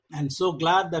And so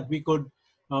glad that we could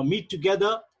meet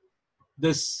together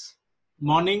this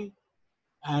morning.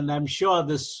 And I'm sure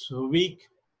this week,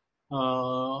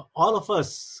 all of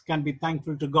us can be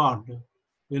thankful to God.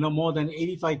 More than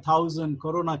 85,000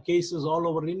 corona cases all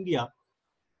over India.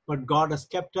 But God has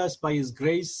kept us by His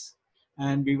grace,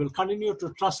 and we will continue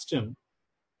to trust Him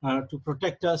to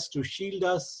protect us, to shield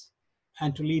us,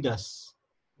 and to lead us.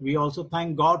 We also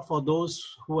thank God for those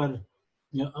who are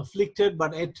afflicted,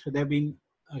 but yet they've been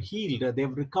healed,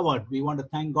 they've recovered. We want to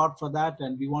thank God for that,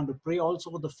 and we want to pray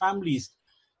also for the families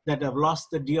that have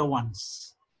lost their dear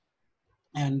ones.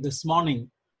 And this morning,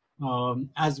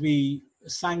 as we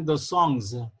sang those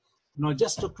songs,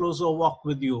 just to close our walk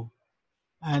with you,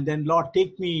 and then Lord,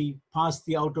 take me past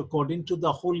the outer court into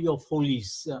the Holy of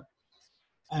Holies,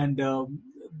 and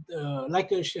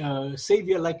like a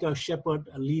Savior, like a shepherd,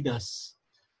 lead us.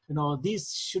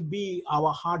 These should be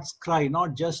our heart's cry,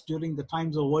 not just during the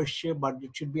times of worship, but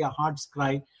it should be our heart's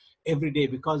cry every day,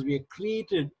 because we are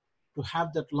created to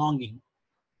have that longing.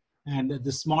 And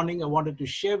this morning I wanted to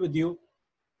share with you,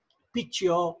 pitch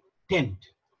your tent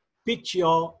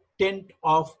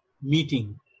of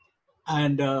meeting.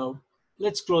 And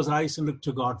let's close our eyes and look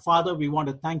to God. Father, we want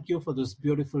to thank you for this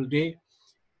beautiful day.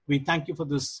 We thank you for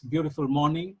this beautiful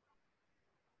morning.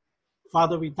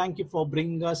 Father, we thank you for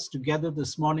bringing us together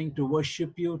this morning to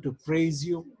worship you, to praise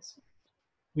you.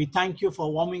 We thank you for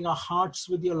warming our hearts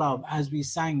with your love as we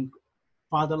sang,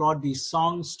 Father Lord, these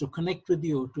songs to connect with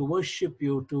you, to worship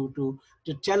you, to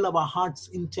tell our heart's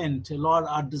intent, Lord,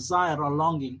 our desire, our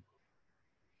longing.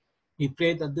 We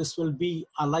pray that this will be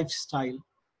our lifestyle.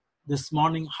 This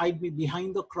morning, hide me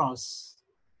behind the cross.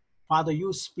 Father,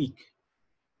 you speak.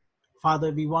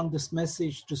 Father, we want this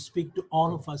message to speak to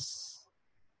all of us.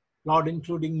 Lord,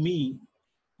 including me,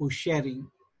 who's sharing.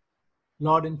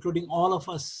 Lord, including all of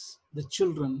us, the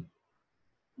children,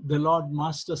 the Lord,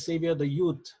 Master, Savior, the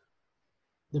youth,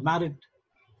 the married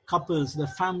couples, the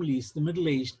families, the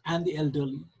middle-aged, and the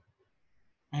elderly.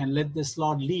 And let this,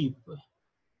 Lord, leave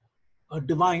a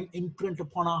divine imprint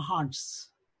upon our hearts.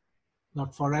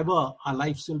 Lord, forever our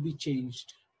lives will be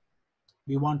changed.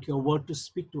 We want your word to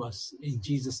speak to us. In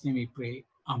Jesus' name we pray.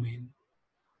 Amen.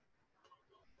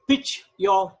 Pitch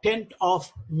your tent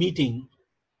of meeting.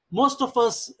 Most of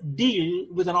us deal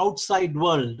with an outside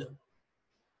world.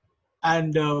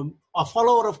 And a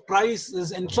follower of Christ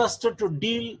is entrusted to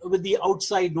deal with the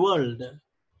outside world.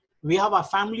 We have our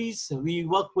families, we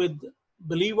work with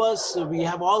believers, we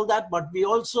have all that, but we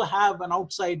also have an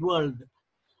outside world.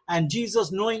 And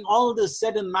Jesus, knowing all this,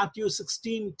 said in Matthew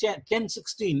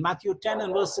 10:16, Matthew 10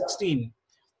 and verse 16.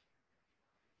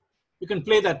 You can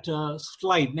play that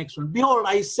slide, next one. Behold,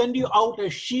 I send you out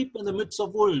as sheep in the midst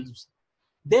of wolves.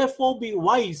 Therefore be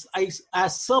wise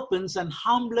as serpents and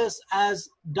harmless as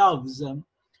doves.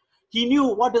 He knew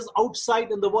what is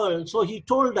outside in the world, so he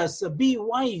told us, be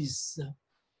wise.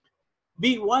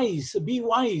 Be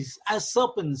wise as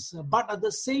serpents, but at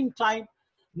the same time,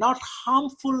 not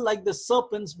harmful like the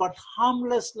serpents, but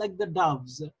harmless like the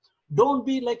doves. Don't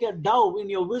be like a dove in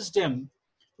your wisdom,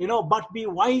 but be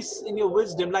wise in your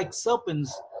wisdom like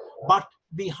serpents, but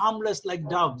be harmless like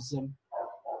doves.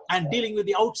 And dealing with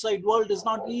the outside world is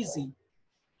not easy.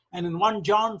 And in 1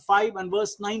 John 5 and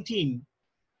verse 19,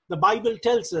 the Bible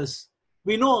tells us,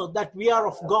 we know that we are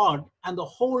of God and the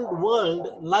whole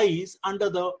world lies under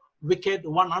the wicked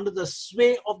one, under the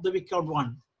sway of the wicked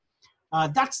one.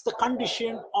 That's the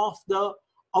condition of the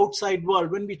outside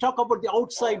world. When we talk about the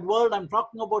outside world, I'm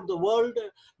talking about the world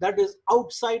that is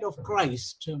outside of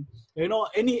Christ.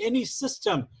 Any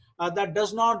system that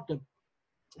does not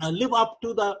live up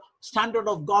to the standard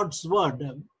of God's word.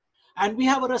 And we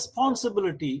have a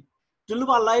responsibility to live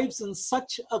our lives in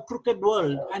such a crooked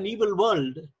world, an evil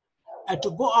world,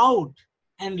 to go out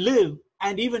and live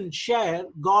and even share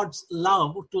God's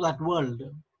love to that world.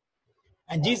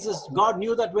 And God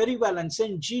knew that very well and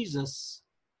sent Jesus.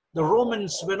 The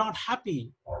Romans were not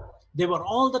happy. They were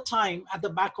all the time at the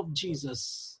back of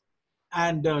Jesus.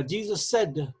 And Jesus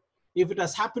said, if it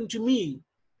has happened to me,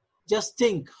 just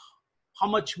think how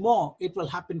much more it will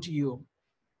happen to you.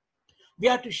 We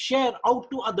are to share out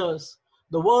to others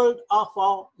the word of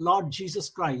our Lord Jesus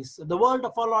Christ. The word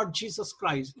of our Lord Jesus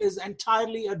Christ is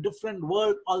entirely a different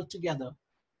world altogether.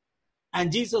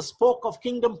 And Jesus spoke of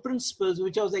kingdom principles,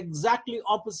 which was exactly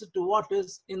opposite to what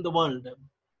is in the world.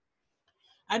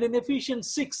 And in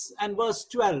Ephesians 6 and verse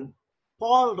 12,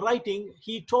 Paul writing,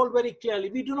 he told very clearly,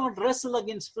 we do not wrestle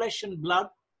against flesh and blood,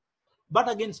 but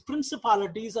against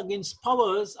principalities, against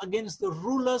powers, against the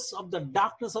rulers of the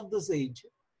darkness of this age,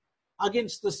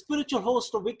 against the spiritual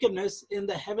host of wickedness in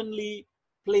the heavenly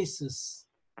places.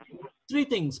 Three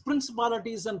things: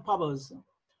 principalities and powers.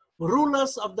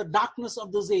 rulers of the darkness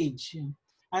of this age,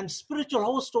 and spiritual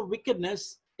host of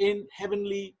wickedness in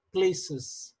heavenly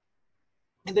places.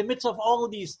 In the midst of all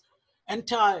these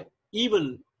entire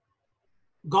evil,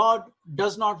 God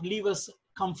does not leave us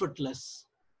comfortless.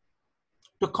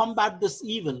 To combat this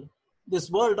evil,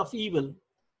 this world of evil,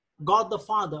 God the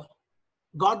Father,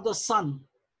 God the Son,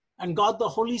 and God the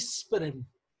Holy Spirit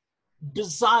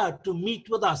desire to meet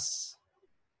with us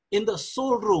in the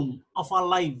soul room of our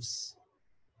lives,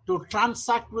 to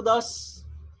transact with us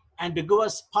and to give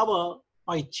us power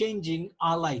by changing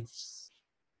our lives.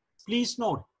 Please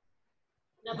note,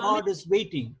 God is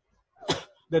waiting.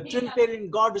 The Trinitarian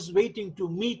God is waiting to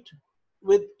meet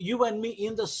with you and me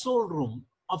in the soul room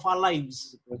of our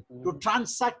lives, to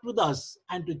transact with us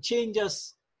and to change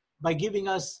us by giving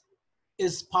us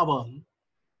his power.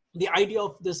 The idea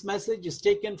of this message is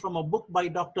taken from a book by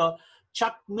Dr.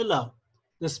 Chuck Miller,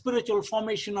 The Spiritual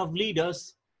Formation of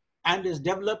Leaders, and is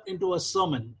developed into a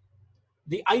sermon.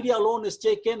 The idea alone is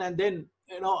taken, and then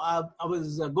I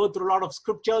was go through a lot of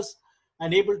scriptures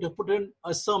and able to put in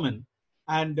a sermon.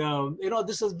 And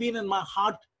this has been in my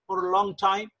heart for a long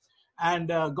time, and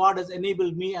God has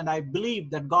enabled me, and I believe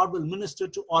that God will minister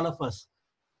to all of us.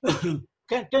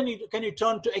 Can you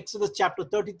turn to Exodus chapter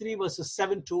 33, verses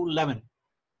 7 to 11?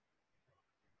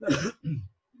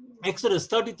 Exodus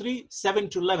 33, 7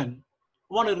 to 11.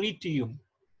 I want to read to you.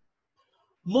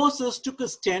 Moses took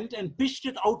his tent and pitched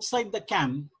it outside the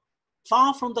camp,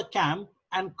 far from the camp,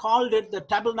 and called it the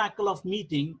tabernacle of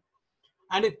meeting.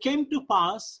 And it came to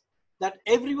pass that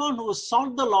everyone who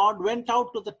sought the Lord went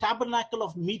out to the tabernacle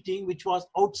of meeting, which was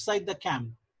outside the camp.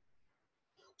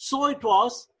 So it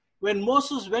was, when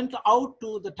Moses went out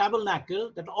to the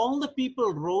tabernacle, that all the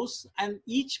people rose, and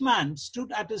each man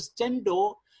stood at his tent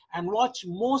door and watched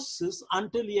Moses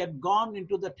until he had gone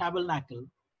into the tabernacle.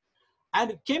 And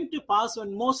it came to pass,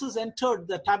 when Moses entered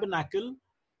the tabernacle,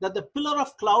 that the pillar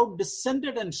of cloud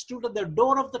descended and stood at the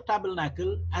door of the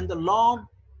tabernacle, and the Lord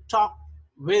talked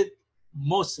with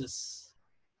Moses.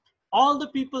 All the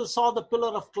people saw the pillar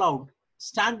of cloud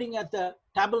standing at the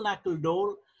tabernacle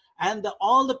door, and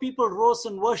all the people rose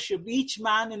and worshipped, each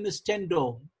man in his tent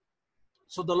door.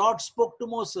 So the Lord spoke to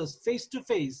Moses face to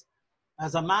face,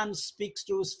 as a man speaks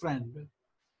to his friend.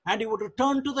 And he would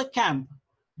return to the camp,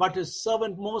 but his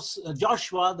servant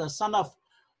Joshua, the son of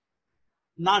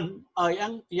Nun,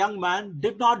 a young man,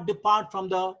 did not depart from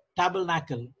the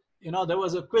tabernacle. There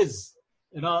was a quiz.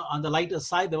 On the lighter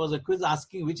side, there was a quiz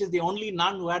asking which is the only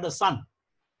nun who had a son.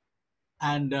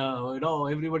 And,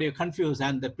 everybody was confused.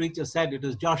 And the preacher said it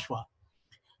is Joshua.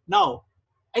 Now,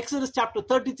 Exodus chapter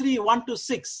 33, 1 to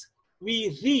 6,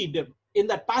 we read in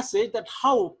that passage that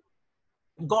how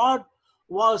God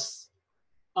was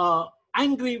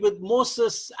angry with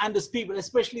Moses and his people,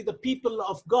 especially the people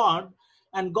of God.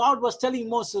 And God was telling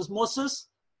Moses,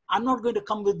 I'm not going to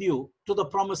come with you to the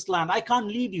promised land. I can't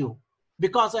lead you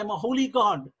because I'm a holy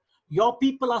God. Your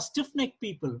people are stiff-necked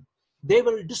people. They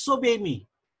will disobey me.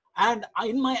 And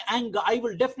in my anger, I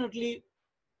will definitely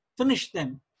finish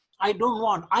them. I don't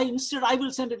want. Instead, I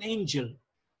will send an angel,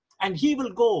 and he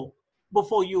will go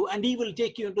before you, and he will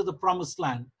take you into the promised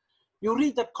land. You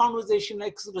read that conversation,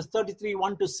 Exodus 33,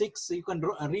 1 to 6. So you can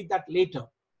read that later.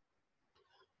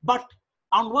 But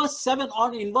in verse 7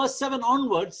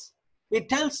 onwards, it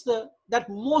tells that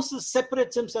Moses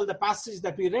separates himself. The passage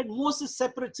that we read, Moses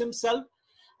separates himself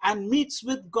and meets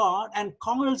with God and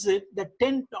calls it the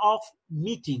tent of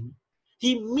meeting.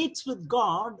 He meets with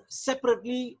God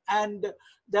separately, and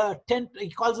he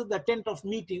calls it the tent of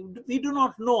meeting. We do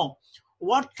not know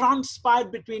what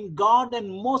transpired between God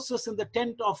and Moses in the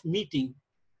tent of meeting.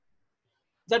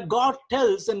 That God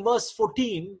tells in verse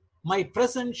 14, my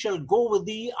presence shall go with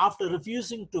thee, after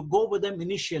refusing to go with them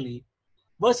initially.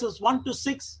 Verses 1 to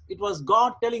 6, it was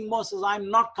God telling Moses,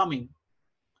 I'm not coming.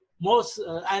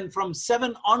 And from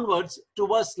 7 onwards to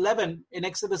verse 11 in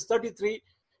Exodus 33,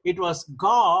 it was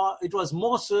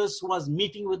Moses who was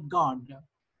meeting with God.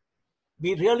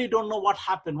 We really don't know what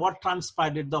happened, what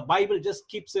transpired. The Bible just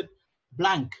keeps it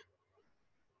blank,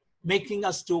 making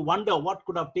us to wonder what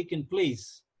could have taken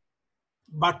place.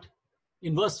 But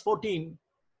in verse 14,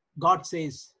 God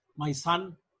says, my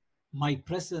son, my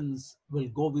presence will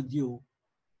go with you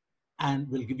and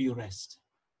will give you rest.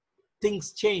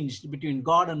 Things changed between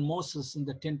God and Moses in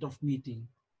the tent of meeting.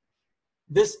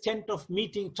 This tent of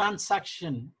meeting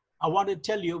transaction, I want to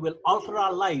tell you, will alter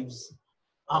our lives,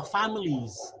 our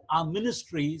families, our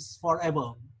ministries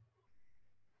forever.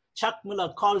 Chuck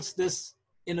Miller calls this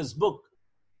in his book,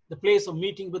 The Place of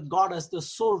Meeting with God, as the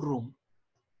soul room.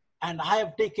 And I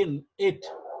have taken it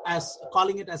as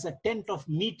calling it as a tent of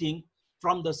meeting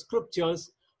from the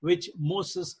scriptures which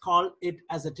Moses called it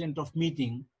as a tent of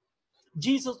meeting.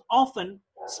 Jesus often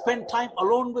spent time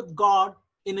alone with God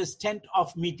in his tent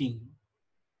of meeting.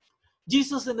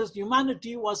 Jesus in his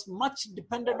humanity was much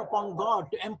dependent upon God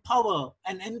to empower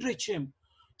and enrich him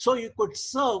so he could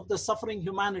serve the suffering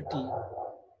humanity.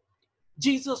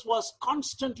 Jesus was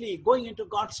constantly going into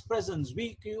God's presence.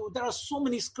 There are so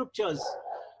many scriptures,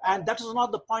 and that is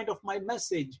not the point of my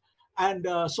message. And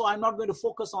so I'm not going to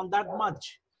focus on that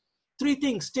much. Three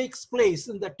things takes place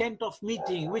in the tent of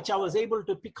meeting, which I was able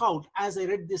to pick out as I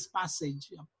read this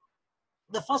passage.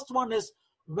 The first one is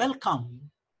welcome.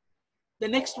 The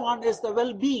next one is the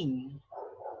well-being.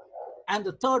 And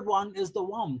the third one is the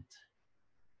warmth.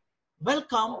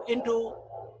 Welcome into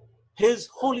his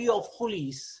Holy of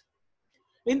Holies.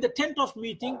 In the tent of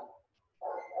meeting,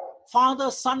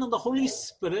 Father, Son, and the Holy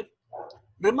Spirit,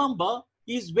 remember,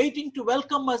 he is waiting to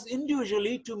welcome us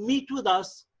individually, to meet with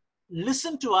us,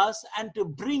 listen to us, and to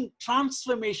bring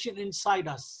transformation inside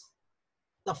us.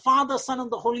 The Father, Son,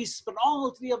 and the Holy Spirit,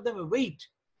 all three of them wait.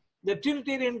 The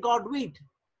Trinitarian God wait.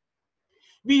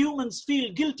 We humans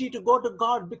feel guilty to go to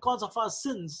God because of our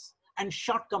sins and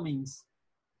shortcomings.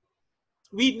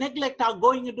 We neglect our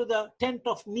going into the tent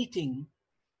of meeting,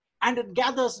 and it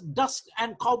gathers dust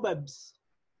and cobwebs,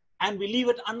 and we leave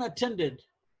it unattended,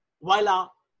 while our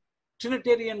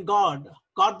Trinitarian God,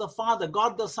 God the Father,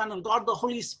 God the Son, and God the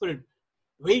Holy Spirit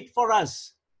wait for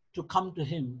us to come to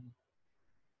him.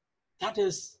 That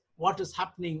is what is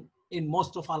happening in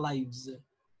most of our lives.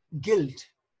 Guilt,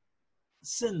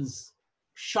 sins,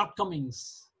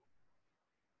 shortcomings,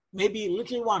 maybe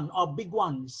little one or big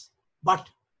ones, but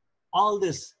all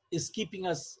this is keeping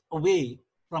us away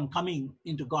from coming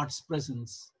into God's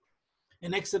presence.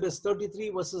 In Exodus 33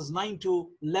 verses 9 to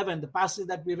 11, the passage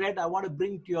that we read, I want to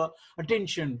bring to your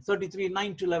attention, 33,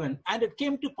 9 to 11. And it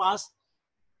came to pass,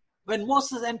 when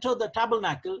Moses entered the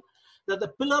tabernacle, that the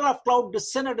pillar of cloud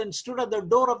descended and stood at the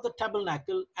door of the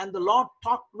tabernacle, and the Lord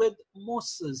talked with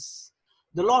Moses.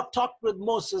 The Lord talked with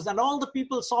Moses, and all the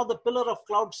people saw the pillar of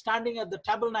cloud standing at the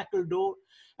tabernacle door,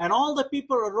 and all the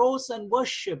people arose and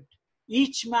worshipped,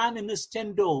 each man in his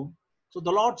tent door. So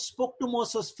the Lord spoke to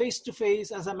Moses face to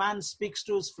face as a man speaks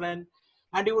to his friend,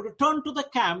 and he would return to the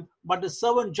camp, but his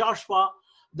servant Joshua,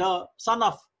 the son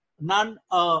of Nun,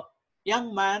 a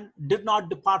young man, did not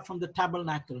depart from the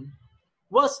tabernacle.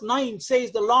 Verse 9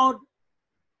 says the Lord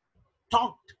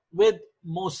talked with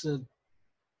Moses.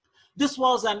 This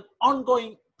was an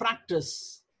ongoing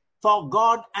practice for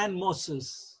God and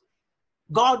Moses.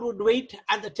 God would wait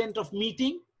at the tent of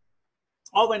meeting,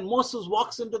 or when Moses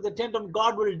walks into the tent of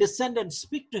God, will descend and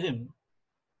speak to him.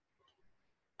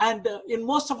 And in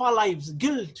most of our lives,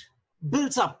 guilt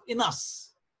builds up in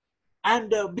us.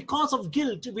 And because of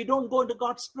guilt, we don't go into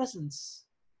God's presence.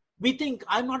 We think,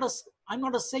 I'm not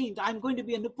a saint. I'm going to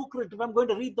be an hypocrite if I'm going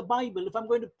to read the Bible, if I'm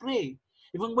going to pray,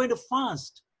 if I'm going to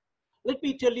fast. Let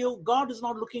me tell you, God is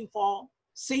not looking for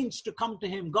saints to come to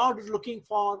him. God is looking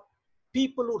for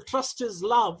people who trust his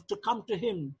love to come to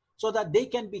him, so that they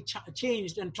can be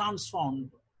changed and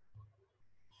transformed.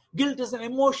 Guilt is an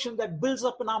emotion that builds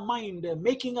up in our mind,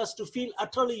 making us to feel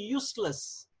utterly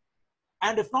useless.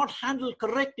 And if not handled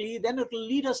correctly, then it will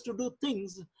lead us to do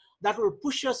things that will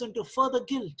push us into further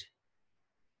guilt.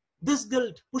 This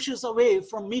guilt pushes away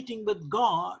from meeting with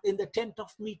God in the tent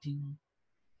of meeting.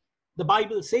 The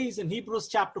Bible says in Hebrews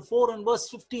chapter 4 and verse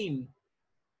 15,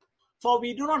 "For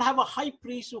we do not have a high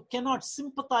priest who cannot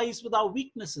sympathize with our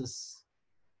weaknesses,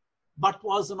 but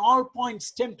was in all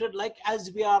points tempted like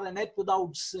as we are, and yet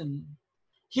without sin."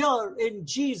 Here in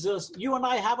Jesus, you and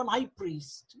I have an high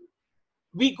priest.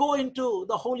 We go into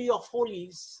the Holy of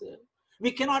Holies.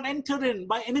 We cannot enter in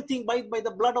by anything by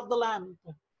the blood of the Lamb.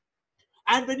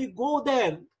 And when you go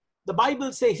there, the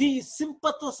Bible says he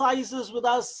sympathizes with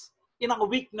us in our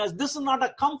weakness. This is not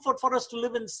a comfort for us to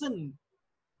live in sin,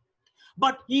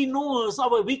 but he knows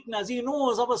our weakness. He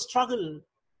knows our struggle.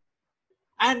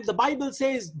 And the Bible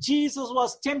says Jesus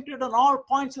was tempted on all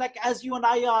points like as you and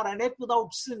I are, and yet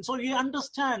without sin. So he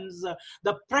understands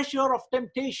the pressure of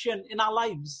temptation in our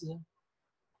lives.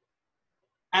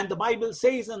 And the Bible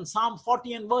says in Psalm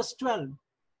 40 and verse 12,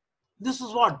 this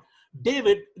is what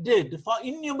David did. "For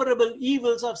innumerable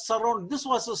evils have surrounded," this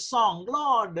was a song,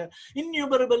 "Lord,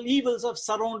 innumerable evils have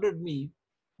surrounded me.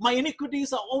 My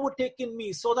iniquities are overtaken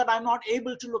me, so that I'm not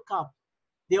able to look up.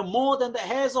 They are more than the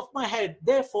hairs of my head.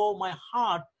 Therefore, my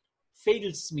heart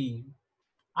fails me."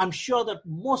 I'm sure that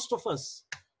most of us,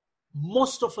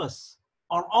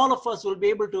 or all of us will be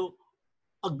able to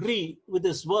agree with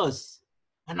this verse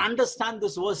and understand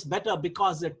this verse better,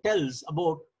 because it tells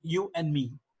about you and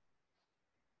me.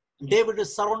 David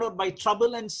is surrounded by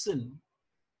trouble and sin.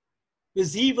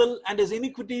 His evil and his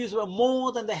iniquities were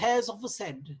more than the hairs of his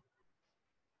head.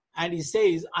 And he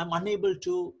says, I'm unable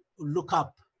to look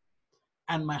up,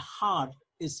 and my heart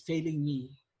is failing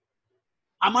me.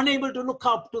 I'm unable to look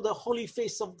up to the holy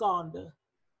face of God.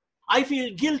 I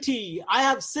feel guilty. I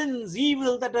have sins,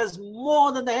 evil that is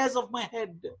more than the hairs of my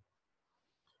head.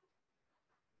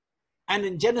 And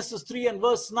in Genesis 3 and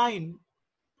verse 9,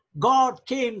 God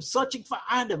came searching for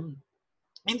Adam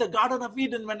in the Garden of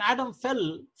Eden when Adam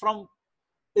fell from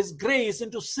his grace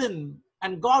into sin.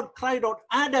 And God cried out,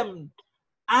 Adam,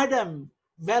 Adam,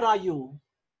 where are you?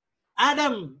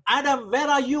 Adam, Adam, where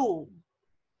are you?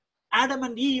 Adam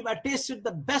and Eve had tasted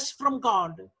the best from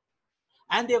God,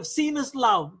 and they have seen his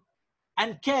love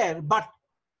and care, but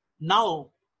now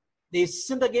they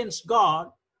sinned against God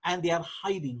and they are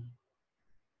hiding.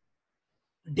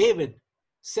 David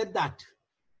said that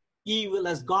evil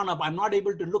has gone up. I'm not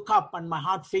able to look up and my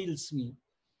heart fails me.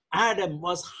 Adam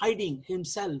was hiding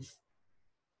himself.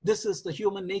 This is the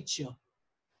human nature.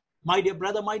 My dear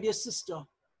brother, my dear sister,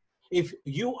 if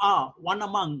you are one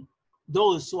among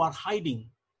those who are hiding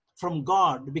from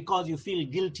God because you feel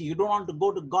guilty, you don't want to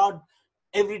go to God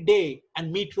every day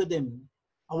and meet with him,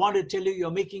 I want to tell you,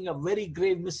 you're making a very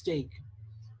grave mistake.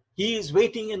 He is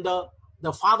waiting in the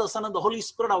Father, Son, and the Holy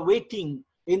Spirit are waiting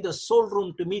in the soul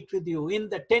room to meet with you. In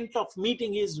the tent of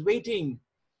meeting, he is waiting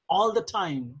all the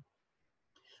time.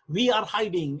 We are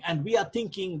hiding and we are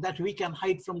thinking that we can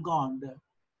hide from God.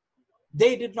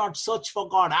 They did not search for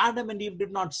God. Adam and Eve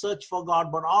did not search for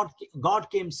God, but God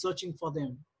came searching for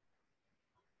them.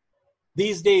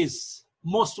 These days,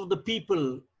 most of the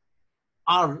people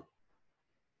are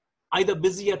either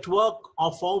busy at work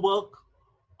or for work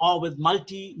or with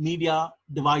multimedia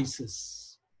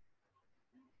devices.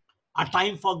 Our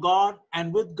time for God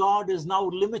and with God is now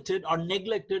limited or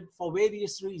neglected for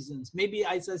various reasons. Maybe,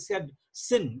 as I said,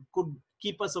 sin could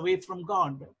keep us away from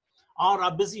God, or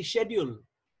our busy schedule,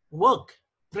 work,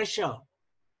 pressure,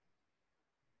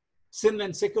 sin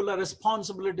and secular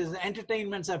responsibilities, and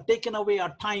entertainments have taken away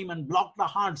our time and blocked our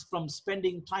hearts from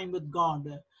spending time with God.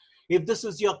 If this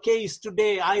is your case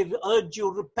today, I urge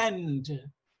you,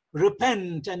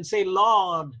 repent and say,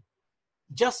 Lord,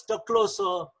 just a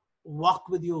closer walk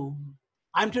with you.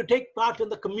 I'm to take part in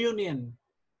the communion.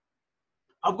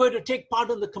 I'm going to take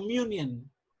part in the communion.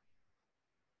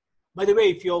 By the way,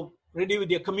 if you're ready with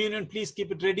your communion, please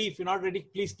keep it ready. If you're not ready,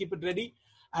 please keep it ready.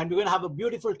 And we're going to have a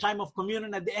beautiful time of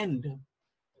communion at the end.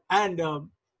 And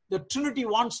the Trinity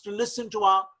wants to listen to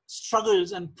our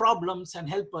struggles and problems and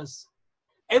help us.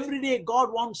 Every day,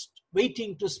 God wants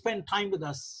waiting to spend time with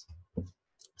us.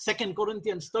 2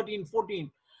 Corinthians 13:14,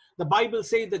 the Bible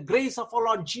says, the grace of our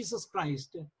Lord Jesus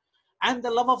Christ and the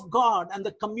love of God and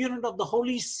the communion of the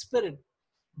Holy Spirit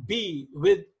be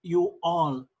with you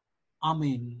all.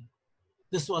 Amen.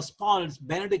 This was Paul's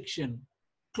benediction,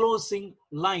 closing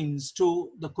lines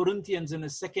to the Corinthians in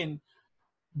his second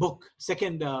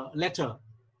letter.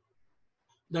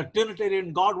 The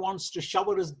Trinitarian God wants to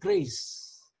shower his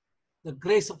grace, the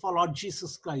grace of our Lord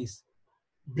Jesus Christ.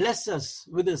 Bless us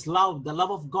with his love, the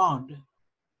love of God,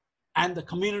 and the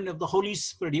communion of the Holy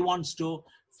Spirit. He wants to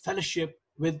fellowship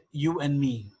with you and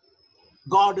me.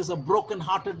 God is a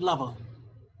broken-hearted lover.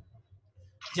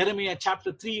 Jeremiah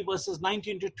chapter 3, verses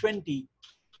 19 to 20,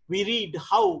 we read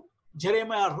how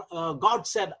God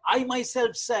said, I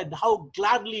myself said, how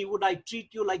gladly would I treat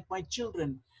you like my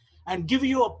children and give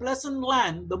you a pleasant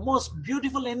land, the most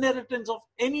beautiful inheritance of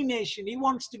any nation. He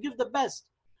wants to give the best.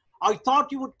 I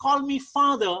thought you would call me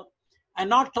Father and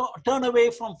not turn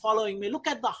away from following me. Look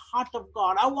at the heart of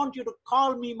God. I want you to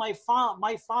call me my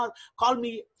father, call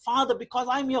me Father, because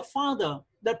I'm your Father,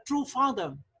 the true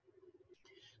Father.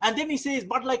 And then he says,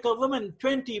 but like a woman,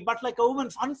 20, but like a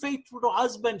woman unfaithful to her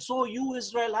husband, so you,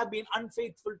 Israel, have been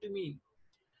unfaithful to me.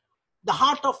 The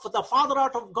father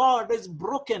heart of God is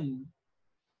broken.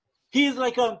 He's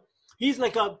like a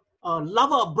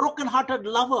lover, broken-hearted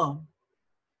lover.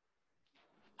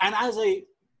 And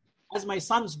as my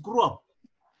sons grew up,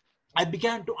 I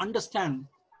began to understand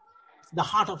the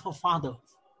heart of a father,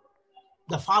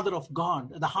 the father of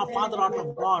God, the father heart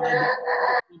of God. I began to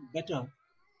understand better.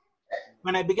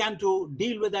 When I began to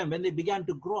deal with them, when they began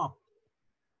to grow up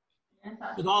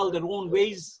with all their own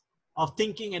ways of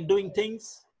thinking and doing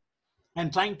things,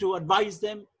 and trying to advise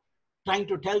them, trying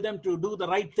to tell them to do the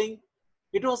right thing,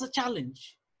 it was a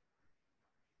challenge.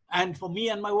 And for me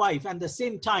and my wife, at the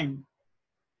same time,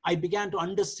 I began to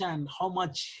understand how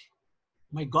much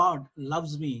my God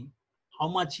loves me, how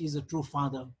much He's a true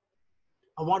Father.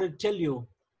 I want to tell you,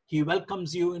 He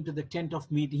welcomes you into the tent of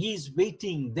meeting. He's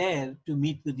waiting there to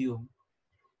meet with you.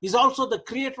 He's also the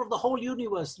creator of the whole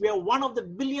universe. We are one of the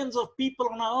billions of people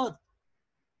on our earth.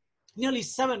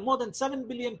 More than 7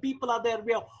 billion people are there.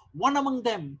 We are one among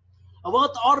them. Our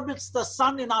Earth orbits the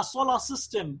sun in our solar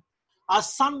system. Our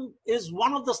sun is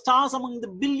one of the stars among the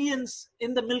billions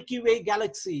in the Milky Way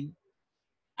galaxy.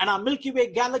 And our Milky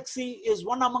Way galaxy is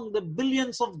one among the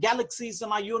billions of galaxies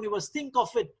in our universe. Think of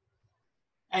it.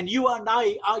 And you and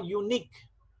I are unique.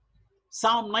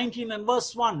 Psalm 19 and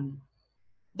verse 1,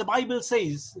 the Bible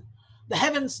says, the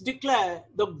heavens declare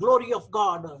the glory of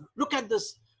God. Look at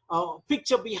this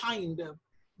picture behind.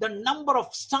 The number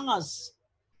of stars.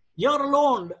 Here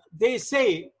alone, they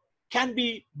say, can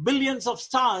be billions of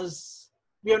stars.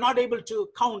 We are not able to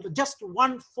count just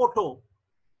one photo.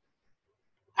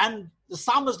 And the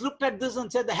psalmist looked at this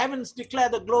and said, the heavens declare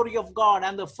the glory of God,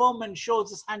 and the firmament shows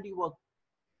his handiwork.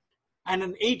 And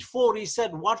in 8:4, he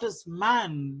said, what is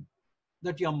man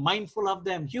that you're mindful of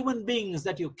them? Human beings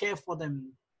that you care for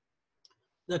them.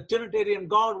 The Trinitarian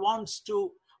God wants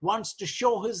to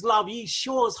show his love. He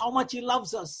shows how much he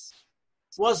loves us.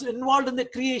 Was involved in the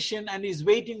creation, and is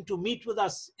waiting to meet with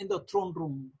us in the throne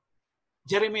room.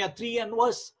 Jeremiah 3 and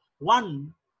verse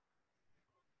 1.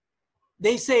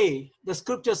 They say, the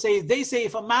scripture says, they say,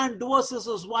 if a man divorces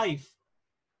his wife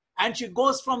and she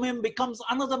goes from him, becomes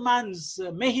another man's,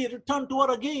 may he return to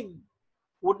her again.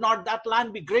 Would not that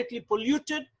land be greatly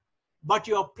polluted? But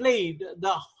you have played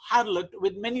the harlot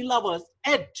with many lovers.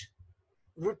 Yet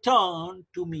return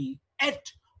to me. Yet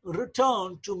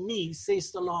return to me,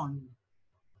 says the Lord.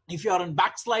 If you are in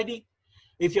backsliding,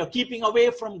 if you're keeping away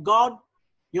from God,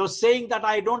 you're saying that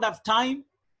I don't have time.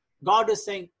 God is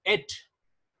saying, yet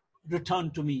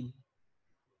return to me.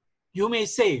 You may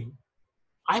say,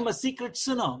 I'm a secret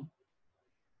sinner.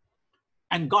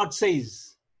 And God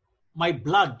says, my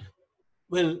blood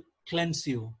will cleanse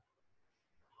you.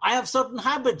 I have certain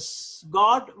habits,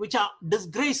 God, which are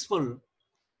disgraceful.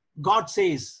 God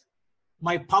says,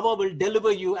 my power will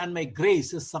deliver you and my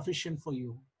grace is sufficient for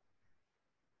you.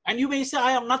 And you may say,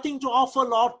 I have nothing to offer,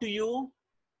 Lord, to you.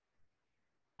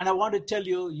 And I want to tell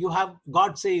you,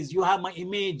 God says, you have my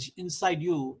image inside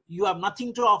you. You have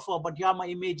nothing to offer, but you have my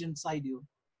image inside you.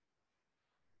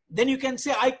 Then you can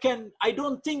say, I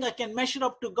don't think I can measure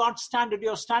up to God's standard,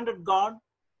 your standard, God.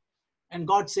 And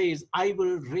God says, I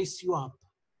will raise you up.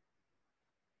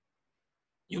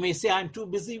 You may say, I'm too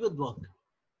busy with work.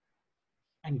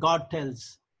 And God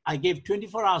tells, I gave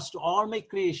 24 hours to all my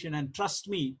creation, and trust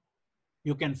me,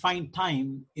 you can find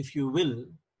time, if you will,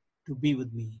 to be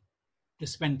with me, to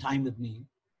spend time with me.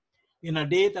 In a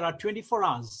day, there are 24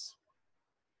 hours.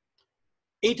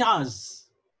 8 hours,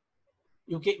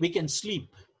 we can sleep.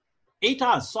 8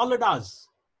 hours, solid hours.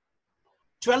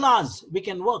 12 hours, we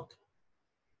can work.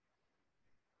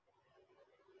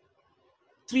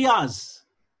 3 hours,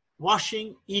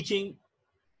 washing, eating,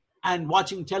 and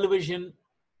watching television,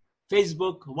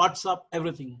 Facebook, WhatsApp,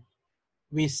 everything.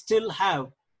 We still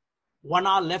have 1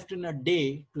 hour left in a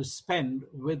day to spend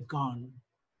with God.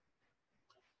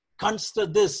 Consider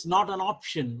this not an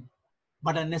option,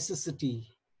 but a necessity.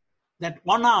 That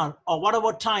 1 hour or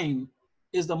whatever time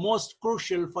is the most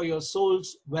crucial for your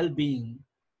soul's well-being.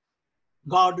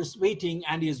 God is waiting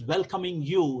and he is welcoming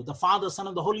you. The Father, Son,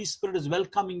 and the Holy Spirit is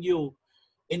welcoming you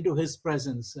into his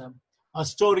presence. A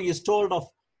story is told of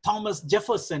Thomas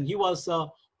Jefferson. He was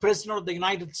president of the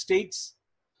United States.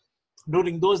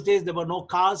 During those days, there were no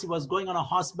cars. He was going on a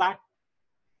horseback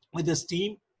with his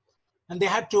team, and they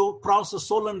had to cross the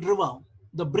Solon River.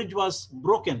 The bridge was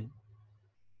broken,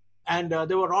 and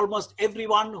there were almost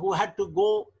everyone who had to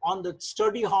go on the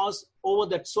sturdy horse over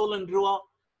that Solon River.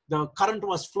 The current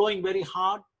was flowing very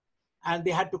hard, and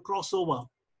they had to cross over.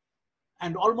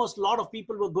 And almost a lot of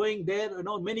people were going there.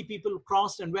 Many people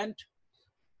crossed and went.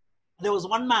 There was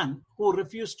one man who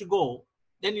refused to go.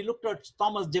 Then he looked at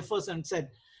Thomas Jefferson and said,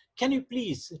 can you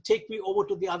please take me over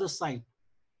to the other side?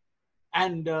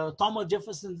 And Thomas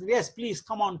Jefferson said, yes, please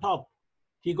come on top.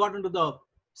 He got into the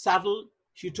saddle.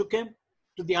 She took him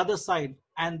to the other side,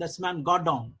 and this man got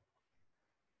down.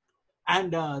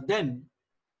 And then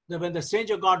when the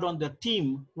stranger got on, the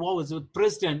team who was with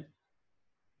president,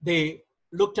 they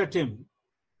looked at him.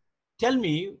 Tell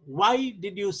me, why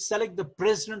did you select the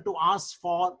president to ask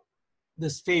for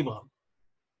this favor?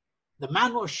 The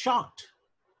man was shocked,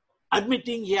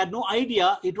 admitting he had no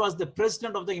idea it was the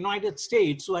president of the United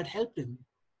States who had helped him.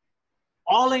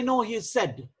 All I know, he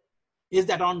said, is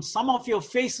that on some of your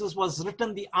faces was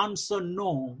written the answer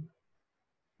no,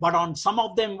 but on some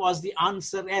of them was the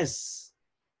answer yes.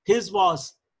 His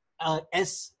was a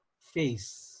S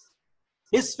face.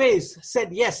 His face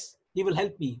said, yes, he will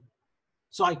help me.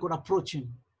 So I could approach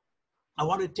him. I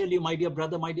want to tell you, my dear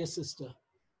brother, my dear sister,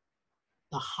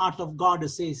 the heart of God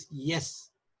says,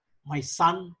 yes, my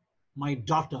son, my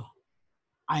daughter,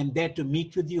 I am there to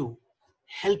meet with you,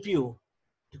 help you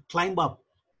to climb up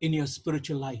in your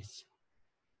spiritual life.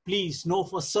 Please know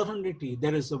for certainty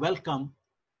there is a welcome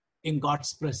in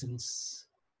God's presence.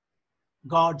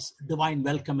 God's divine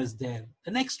welcome is there.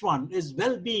 The next one is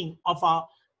well-being of our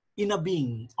inner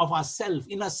being, of our self,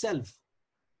 inner self.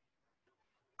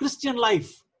 Christian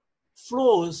life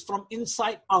flows from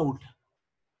inside out.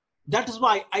 That is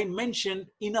why I mentioned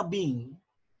inner being.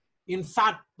 In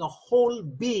fact, the whole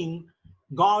being,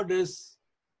 God is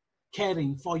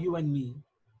caring for you and me.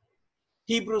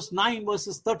 Hebrews 9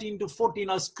 verses 13 to 14,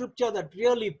 a scripture that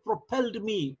really propelled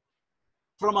me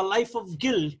from a life of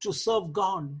guilt to serve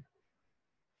God.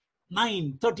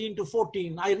 9, 13 to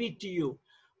 14, I read to you.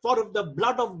 For if the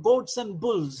blood of goats and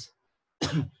bulls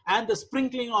and the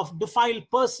sprinkling of defiled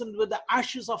person with the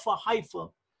ashes of a heifer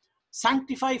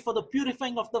sanctify for the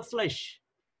purifying of the flesh,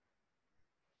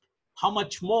 how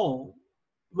much more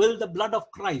will the blood of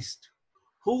Christ,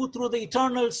 who through the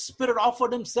eternal Spirit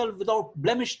offered himself without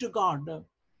blemish to God,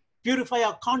 purify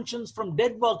our conscience from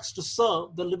dead works to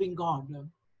serve the living God.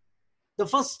 The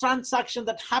first transaction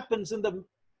that happens in the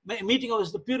meeting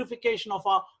is the purification of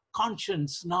our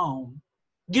conscience now.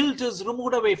 Guilt is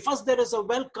removed away. First, there is a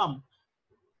welcome.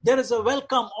 There is a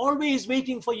welcome always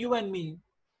waiting for you and me.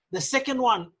 The second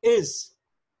one is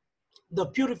the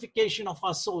purification of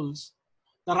our souls.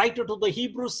 The writer to the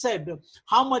Hebrews said,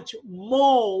 how much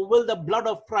more will the blood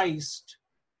of Christ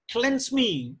cleanse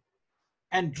me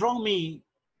and draw me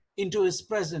into his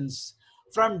presence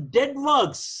from dead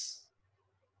works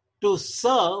to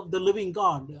serve the living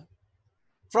God,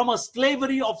 from a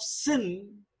slavery of sin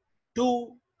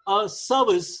to a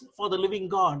service for the living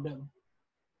God.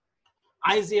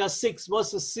 Isaiah 6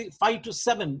 verses 5 to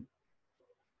 7.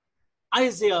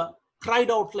 Isaiah cried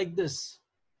out like this.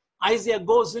 Isaiah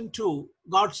goes into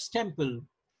God's temple.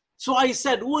 So I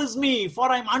said, who is me?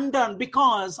 For I am undone,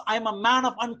 because I am a man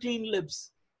of unclean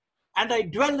lips, and I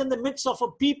dwell in the midst of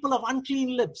a people of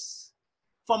unclean lips.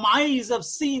 For my eyes have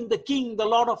seen the King, the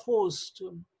Lord of hosts.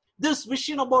 This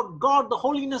vision about God, the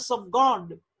holiness of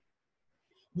God,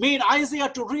 made Isaiah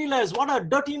to realize what a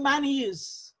dirty man he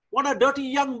is, what a dirty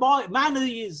young man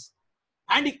he is.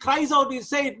 And he cries out, he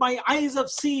said, my eyes have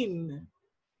seen,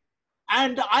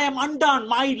 and I am undone.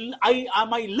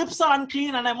 My lips are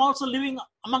unclean, and I'm also living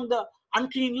among the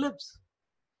unclean lips.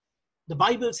 The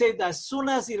Bible says that as soon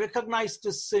as he recognized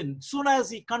his sin, soon as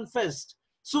he confessed,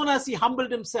 soon as he humbled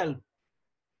himself,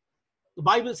 the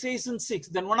Bible says in 6,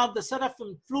 then one of the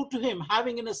seraphim flew to him,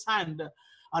 having in his hand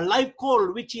a live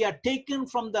coal which he had taken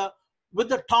with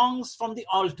the tongs from the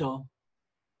altar.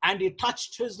 And he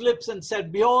touched his lips and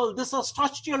said, behold, this has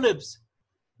touched your lips.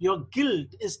 Your guilt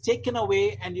is taken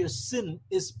away and your sin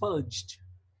is purged.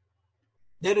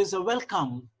 There is a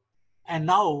welcome. And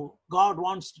now God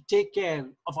wants to take care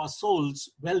of our soul's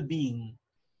well-being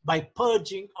by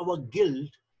purging our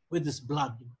guilt with his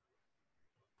blood.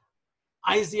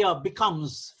 Isaiah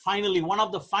becomes finally one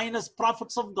of the finest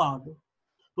prophets of God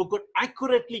who could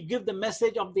accurately give the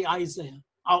message of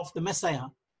the Messiah.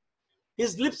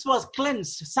 His lips was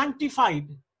cleansed, sanctified,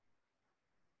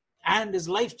 and his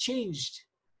life changed.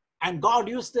 And God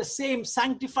used the same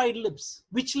sanctified lips.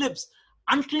 Which lips?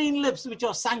 Unclean lips which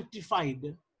are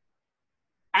sanctified.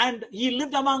 And he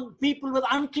lived among people with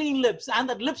unclean lips, and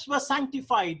the lips were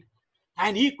sanctified.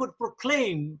 And he could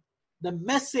proclaim the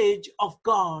message of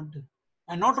God.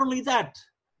 And not only that,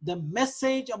 the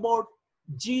message about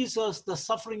Jesus, the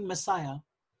suffering Messiah,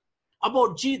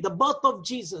 about the birth of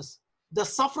Jesus, the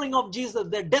suffering of Jesus,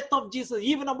 the death of Jesus,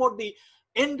 even about the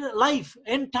end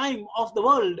time of the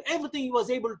world. Everything he was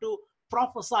able to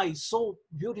prophesy so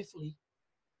beautifully.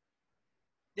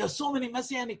 There are so many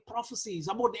messianic prophecies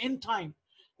about the end time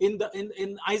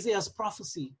in Isaiah's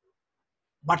prophecy.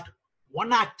 But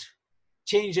one act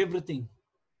changed everything.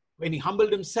 When he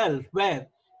humbled himself, where?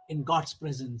 In God's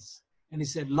presence. And he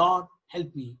said, Lord,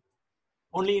 help me.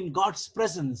 Only in God's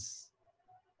presence,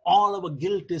 all our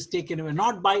guilt is taken away,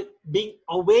 not by being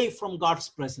away from God's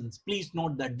presence. Please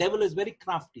note that devil is very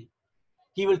crafty.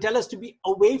 He will tell us to be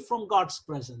away from God's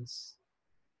presence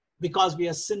because we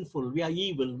are sinful, we are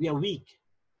evil, we are weak.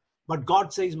 But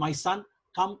God says, my son,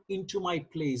 come into my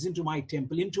place, into my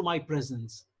temple, into my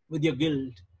presence with your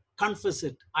guilt. Confess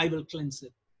it, I will cleanse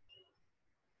it.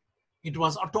 It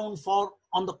was atoned for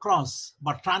on the cross,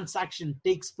 but transaction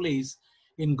takes place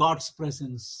in God's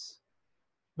presence.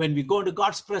 When we go to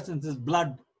God's presence, his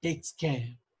blood takes care.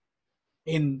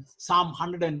 In Psalm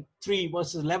 103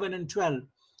 verses 11 and 12,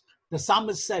 the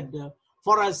psalmist said,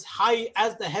 for as high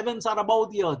as the heavens are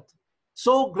above the earth,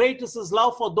 so great is his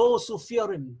love for those who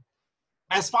fear him.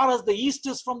 As far as the east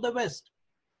is from the west,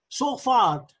 So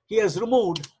far, he has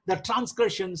removed the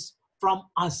transgressions from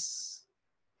us.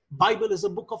 Bible is a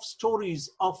book of stories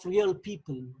of real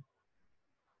people.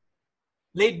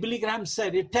 Late Billy Graham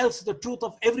said, it tells the truth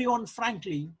of everyone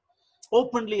frankly,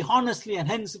 openly, honestly, and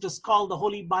hence it is called the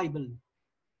Holy Bible.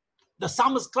 The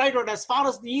psalmist cried out, as far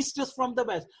as the east is from the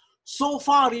west, so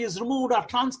far he has removed our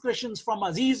transgressions from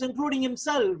us. He is including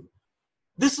himself.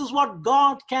 This is what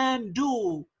God can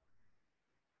do.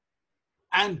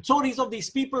 And stories of these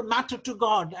people matter to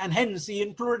God, and hence he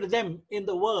included them in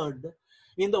the world,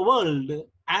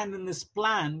 and in his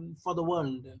plan for the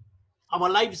world. Our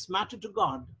lives matter to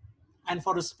God and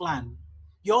for his plan.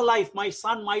 Your life, my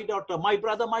son, my daughter, my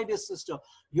brother, my dear sister,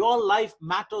 your life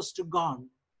matters to God.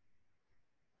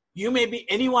 You may be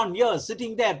anyone here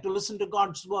sitting there to listen to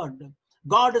God's word.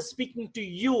 God is speaking to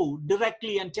you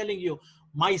directly and telling you,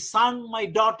 my son, my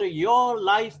daughter, your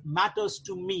life matters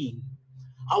to me.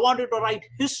 I want you to write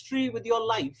history with your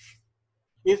life.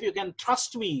 If you can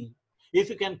trust me, if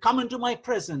you can come into my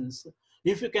presence,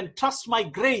 if you can trust my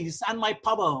grace and my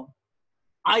power,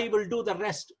 I will do the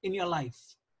rest in your life.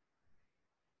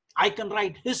 I can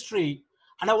write history,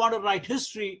 and I want to write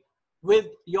history with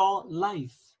your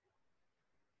life.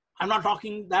 I'm not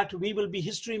talking that we will be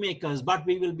history makers, but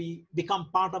we will become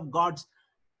part of God's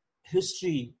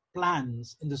history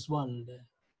plans in this world.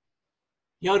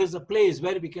 Here is a place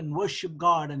where we can worship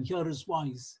God and hear his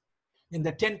voice. In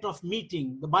the tent of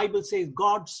meeting, the Bible says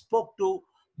God spoke to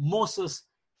Moses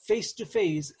face to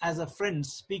face as a friend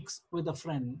speaks with a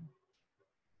friend.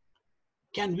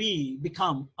 Can we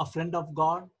become a friend of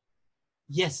God?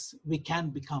 Yes, we can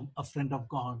become a friend of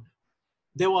God.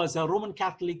 There was a Roman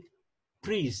Catholic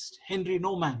priest, Henry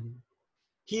Norman.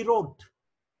 He wrote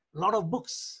a lot of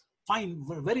books, fine,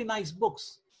 very nice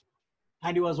books.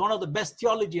 And he was one of the best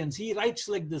theologians. He writes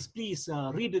like this. Please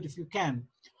read it if you can.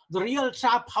 The real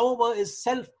trap, however, is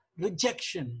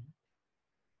self-rejection.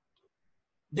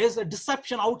 There's a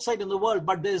deception outside in the world,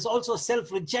 but there's also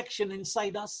self-rejection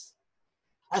inside us.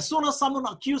 As soon as someone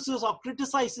accuses or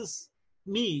criticizes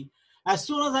me, as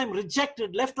soon as I'm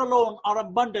rejected, left alone, or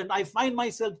abandoned, I find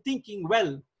myself thinking,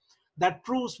 well, that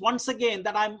proves once again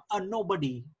that I'm a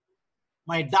nobody.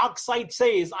 My dark side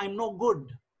says I'm no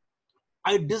good.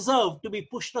 I deserve to be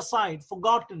pushed aside,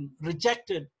 forgotten,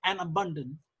 rejected, and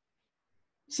abandoned.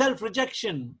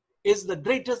 Self-rejection is the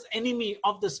greatest enemy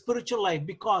of the spiritual life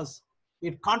because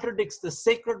it contradicts the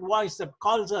sacred voice that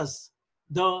calls us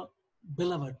the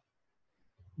beloved.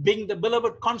 Being the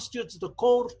beloved constitutes the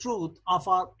core truth of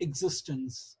our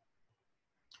existence.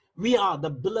 We are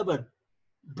the beloved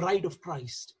bride of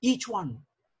Christ. Each one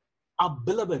are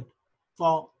beloved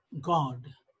for God,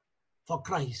 for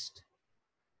Christ.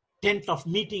 Tent of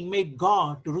meeting made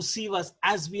God to receive us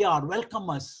as we are,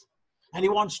 welcome us. And he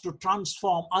wants to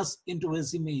transform us into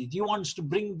his image. He wants to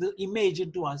bring the image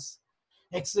into us.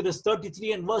 Exodus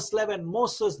 33 and verse 11,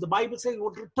 Moses, the Bible says,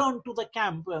 would return to the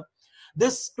camp.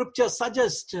 This scripture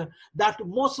suggests that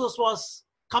Moses was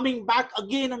coming back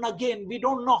again and again. We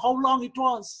don't know how long it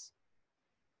was.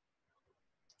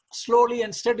 Slowly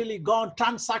and steadily, God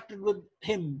transacted with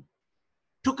him,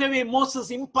 took away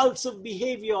Moses' impulsive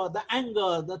behavior, the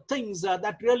anger, the things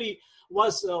that really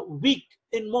was weak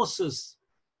in Moses,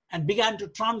 and began to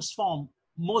transform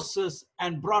Moses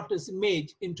and brought his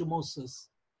image into Moses.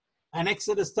 And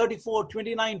Exodus 34,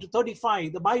 29 to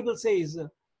 35, the Bible says,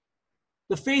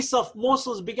 the face of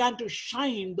Moses began to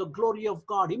shine the glory of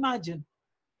God. Imagine,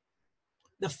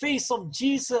 the face of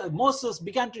Moses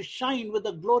began to shine with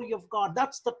the glory of God.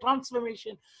 That's the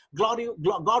transformation God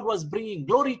was bringing,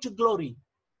 glory to glory.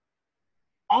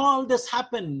 All this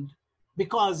happened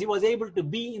because he was able to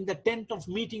be in the tent of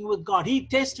meeting with God. He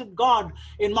tasted God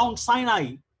in Mount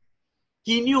Sinai.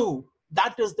 He knew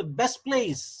that is the best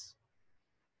place.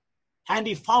 And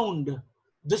he found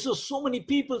this is so many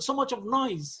people, so much of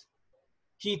noise.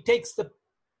 He takes the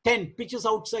tent, pitches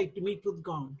outside to meet with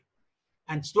God.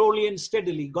 And slowly and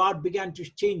steadily, God began to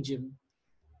change him.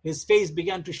 His face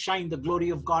began to shine the glory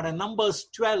of God. And Numbers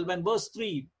 12 and verse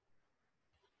 3,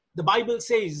 the Bible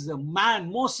says,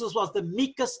 Moses was the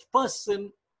meekest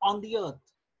person on the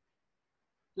earth.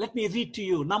 Let me read to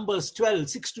you Numbers 12,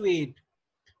 6 to 8.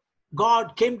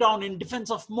 God came down in defense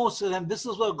of Moses, and this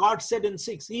is what God said in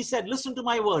 6. He said, listen to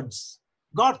my words.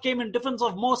 God came in defense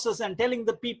of Moses and telling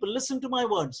the people, listen to my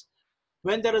words.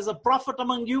 When there is a prophet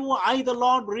among you, I, the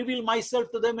Lord, reveal myself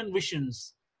to them in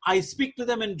visions. I speak to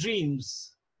them in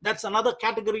dreams. That's another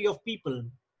category of people.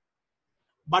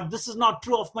 But this is not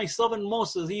true of my servant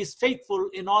Moses. He is faithful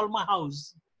in all my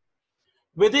house.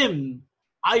 With him,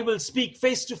 I will speak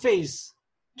face to face,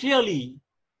 clearly,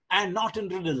 and not in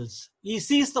riddles. He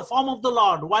sees the form of the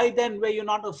Lord. Why then were you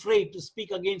not afraid to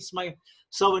speak against my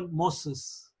servant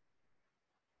Moses?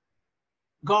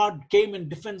 God came in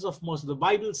defense of Moses. The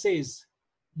Bible says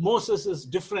Moses is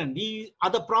different.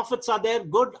 Other prophets are there,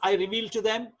 good. I reveal to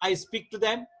them, I speak to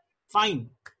them, fine.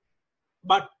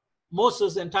 But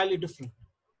Moses is entirely different.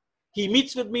 He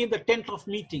meets with me in the tent of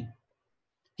meeting.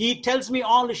 He tells me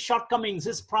all his shortcomings,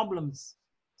 his problems.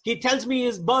 He tells me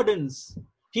his burdens.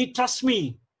 He trusts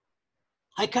me.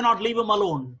 I cannot leave him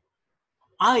alone.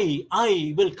 I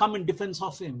will come in defense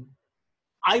of him.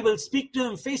 I will speak to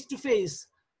him face to face,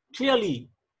 clearly,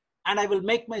 and I will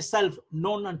make myself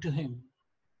known unto him.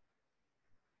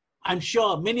 I'm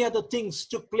sure many other things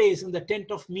took place in the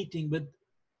tent of meeting with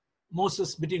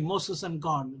Moses, between Moses and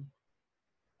God.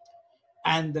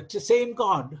 And the same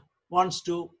God wants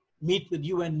to meet with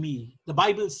you and me. The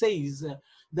Bible says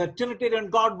the Trinitarian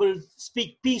God will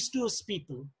speak peace to his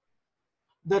people.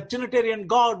 The Trinitarian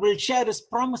God will share his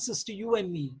promises to you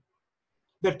and me.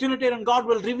 The Trinitarian God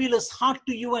will reveal his heart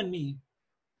to you and me.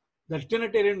 The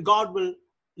Trinitarian God will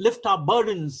lift our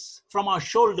burdens from our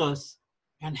shoulders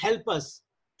and help us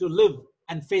to live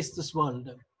and face this world.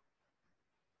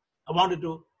 I wanted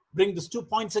to bring these 2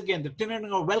 points again. The Trinitarian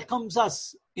God welcomes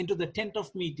us into the tent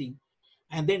of meeting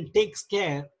and then takes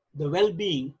care the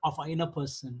well-being of our inner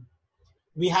person.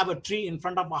 We have a tree in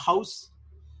front of our house.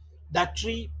 That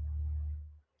tree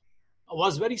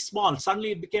was very small.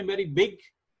 Suddenly it became very big,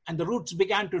 and the roots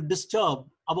began to disturb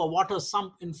our water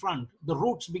sump in front. The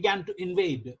roots began to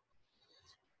invade.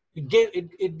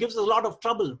 It gives us a lot of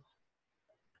trouble.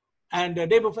 And the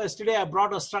day before yesterday, I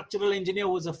brought a structural engineer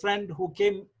who was a friend who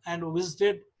came and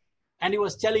visited, and he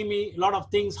was telling me a lot of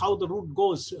things, how the root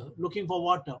goes looking for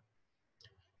water.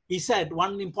 He said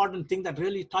one important thing that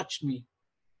really touched me.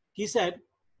 He said,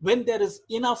 when there is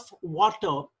enough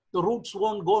water, the roots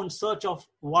won't go in search of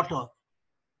water.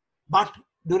 But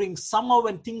during summer,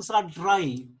 when things are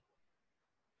dry,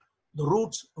 the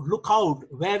roots look out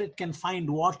where it can find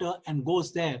water and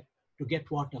goes there to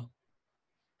get water.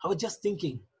 I was just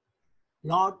thinking,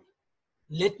 Lord,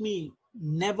 let me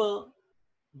never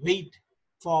wait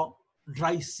for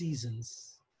dry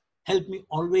seasons. Help me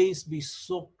always be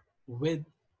soaked with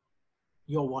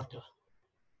your water.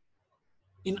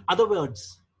 In other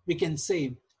words, we can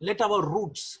say, let our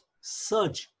roots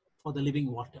search for the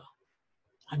living water.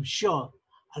 I'm sure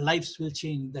our lives will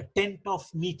change. The tent of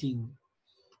meeting,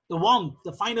 the warmth,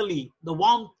 finally, the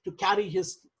warmth to carry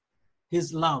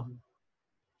his love.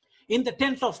 In the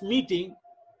tent of meeting,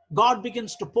 God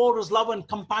begins to pour his love and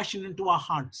compassion into our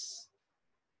hearts.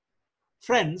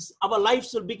 Friends, our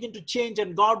lives will begin to change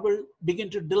and God will begin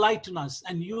to delight in us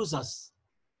and use us.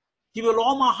 He will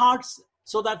warm our hearts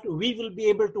so that we will be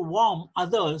able to warm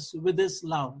others with his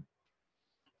love.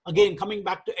 Again, coming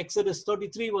back to Exodus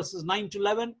 33, verses 9 to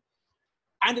 11.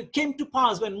 And it came to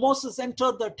pass when Moses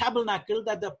entered the tabernacle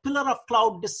that the pillar of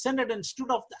cloud descended and stood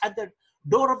at the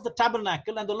door of the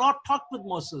tabernacle, and the Lord talked with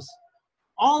Moses.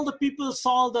 All the people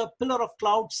saw the pillar of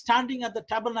cloud standing at the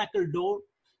tabernacle door,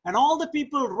 and all the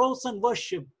people rose and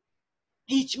worshipped,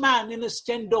 each man in his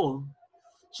tent door.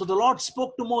 So the Lord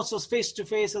spoke to Moses face to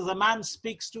face as a man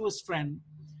speaks to his friend,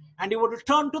 and he would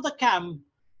return to the camp,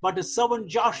 but his servant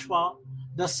Joshua,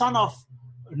 the son of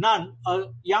Nun, a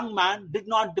young man, did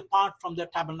not depart from the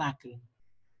tabernacle.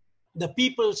 The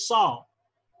people saw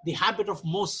the habit of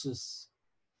Moses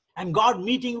and God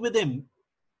meeting with him,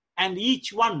 and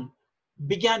each one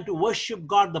began to worship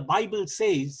God, the Bible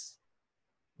says,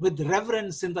 with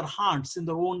reverence in their hearts, in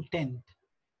their own tent.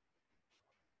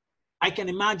 I can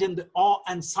imagine the awe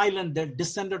and silence that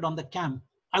descended on the camp.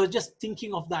 I was just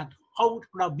thinking of that, how it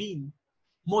could have been.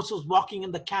 Moses walking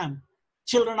in the camp,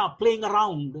 children are playing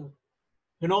around,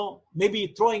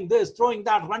 maybe throwing this, throwing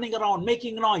that, running around,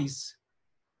 making noise.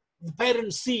 The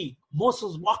parents see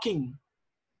Moses walking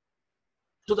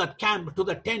to that camp, to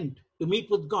the tent, to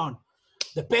meet with God.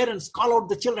 The parents call out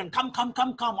the children, come,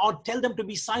 or tell them to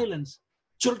be silent.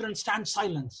 Children stand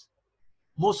silent.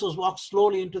 Moses walks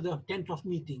slowly into the tent of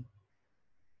meeting.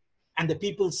 And the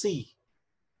people see.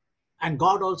 And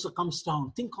God also comes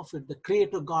down. Think of it, the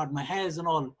Creator God, my hairs and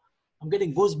all. I'm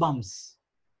getting goosebumps.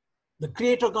 The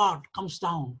Creator God comes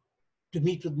down to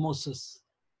meet with Moses.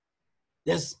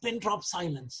 There's pin drop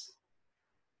silence.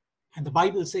 And the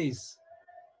Bible says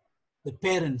the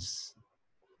parents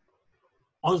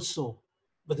also,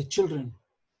 but the children,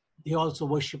 they also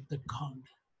worship that God.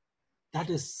 That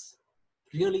is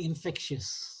really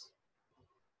infectious.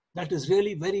 That is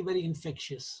really very, very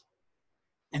infectious.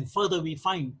 And further we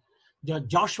find that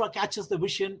Joshua catches the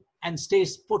vision and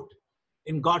stays put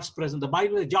in God's presence. The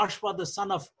Bible, Joshua, the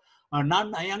son of A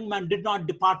young man did not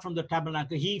depart from the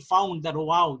tabernacle. He found that, oh,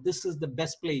 wow, this is the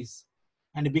best place.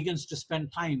 And he begins to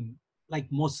spend time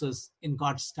like Moses in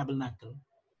God's tabernacle.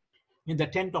 In the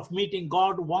tent of meeting,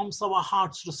 God warms our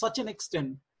hearts to such an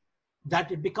extent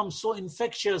that it becomes so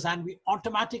infectious and we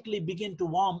automatically begin to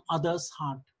warm others'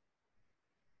 heart.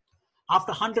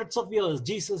 After hundreds of years,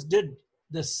 Jesus did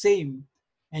the same,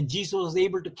 and Jesus was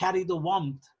able to carry the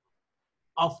warmth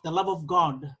of the love of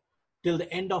God till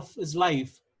the end of his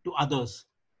life to others.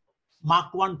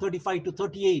 Mark 1:35 to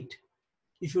 38,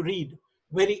 if you read,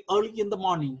 very early in the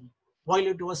morning, while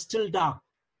it was still dark,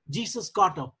 Jesus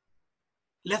got up,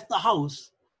 left the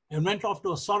house, and went off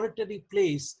to a solitary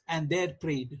place and there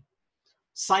prayed.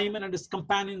 Simon and his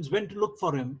companions went to look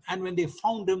for him, and when they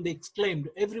found him, they exclaimed,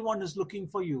 "Everyone is looking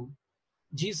for you."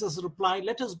 Jesus replied,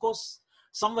 "Let us go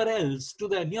somewhere else to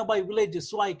the nearby villages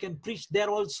so I can preach there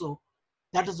also.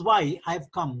 That is why I have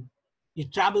come." He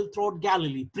traveled throughout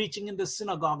Galilee, preaching in the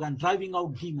synagogue and driving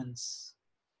out demons.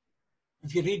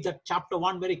 If you read that chapter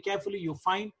 1 very carefully, you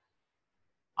find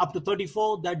up to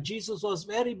 34 that Jesus was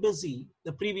very busy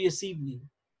the previous evening.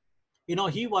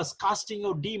 He was casting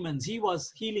out demons. He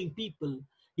was healing people.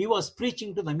 He was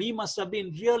preaching to them. He must have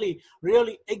been really,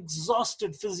 really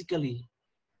exhausted physically.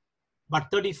 But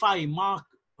 35, Mark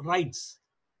writes,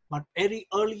 but very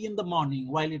early in the morning,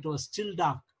 while it was still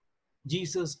dark,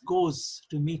 Jesus goes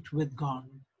to meet with God.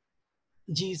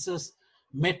 Jesus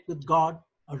met with God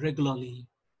regularly.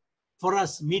 For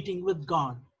us, meeting with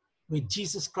God, with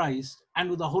Jesus Christ and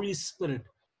with the Holy Spirit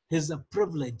is a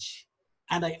privilege.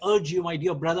 And I urge you, my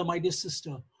dear brother, my dear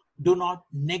sister, do not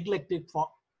neglect it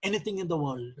for anything in the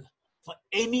world, for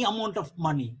any amount of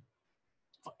money,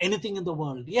 for anything in the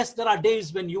world. Yes, there are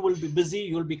days when you will be busy,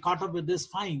 you will be caught up with this,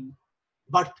 fine.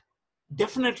 But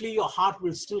definitely your heart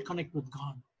will still connect with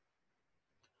God.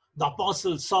 The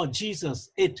apostles saw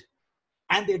Jesus,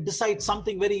 and they decide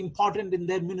something very important in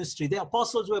their ministry. The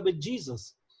apostles were with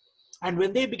Jesus. And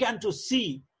when they began to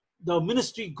see the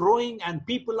ministry growing and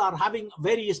people are having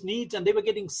various needs and they were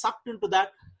getting sucked into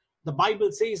that, the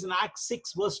Bible says in Acts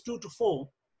 6 verse 2 to 4,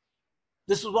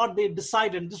 this is what they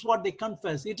decided, this is what they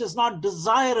confessed. It is not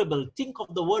desirable. Think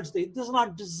of the words. It is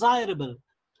not desirable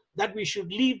that we should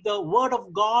leave the word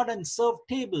of God and serve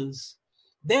tables.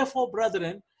 Therefore,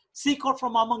 brethren, seek out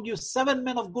from among you 7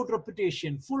 men of good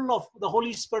reputation, full of the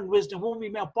Holy Spirit and wisdom, whom we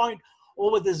may appoint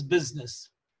over this business.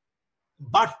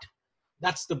 But,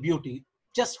 that's the beauty.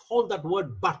 Just hold that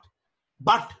word,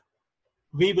 but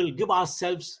we will give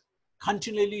ourselves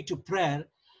continually to prayer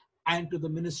and to the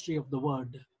ministry of the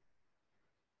word.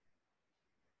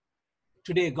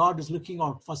 Today, God is looking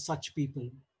out for such people.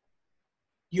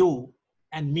 You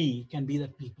and me can be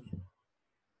that people.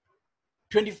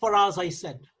 24 hours, I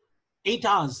said. 8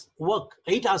 hours work,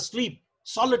 8 hours sleep,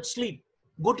 solid sleep,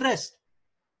 good rest.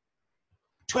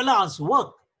 12 hours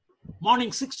work,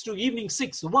 morning 6 to evening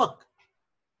 6 work.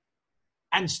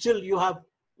 And still you have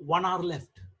 1 hour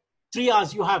left. 3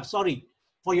 hours you have,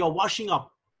 for your washing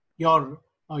up, your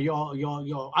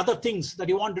other things that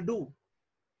you want to do.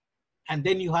 And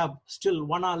then you have still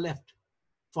 1 hour left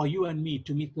for you and me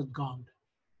to meet with God.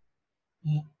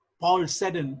 Paul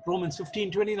said in Romans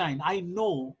 15:29,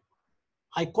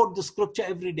 I quote the scripture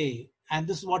every day, and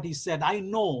this is what he said, I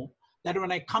know that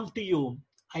when I come to you,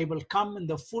 I will come in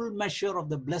the full measure of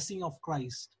the blessing of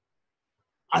Christ.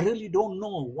 I really don't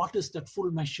know what is that full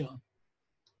measure,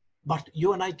 but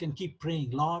you and I can keep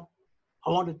praying, Lord,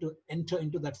 I wanted to enter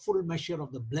into that full measure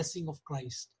of the blessing of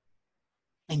Christ.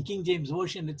 In King James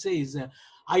Version, it says,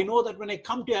 I know that when I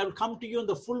come to you, I will come to you in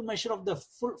the full measure of the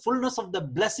fullness of the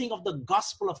blessing of the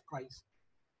gospel of Christ.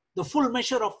 The full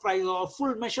measure of Christ, or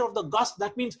full measure of the gospel.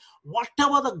 That means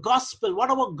whatever the gospel,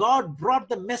 whatever God brought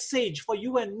the message for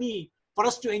you and me, for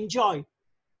us to enjoy,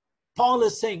 Paul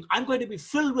is saying, I'm going to be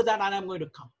filled with that and I'm going to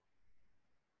come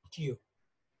to you.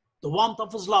 The warmth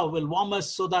of his love will warm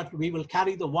us so that we will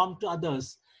carry the warmth to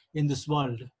others in this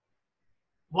world.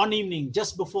 One evening,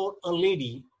 just before a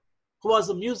lady who was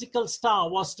a musical star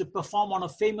was to perform on a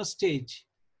famous stage,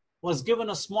 was given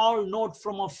a small note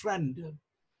from a friend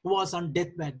who was on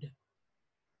deathbed.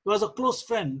 He was a close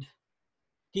friend.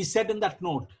 He said in that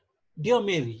note, Dear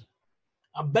Mary,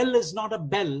 a bell is not a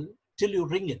bell till you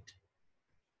ring it.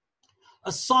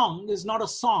 A song is not a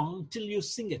song till you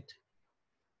sing it.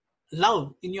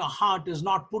 Love in your heart is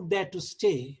not put there to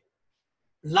stay.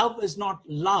 Love is not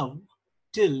love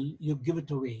till you give it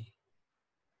away.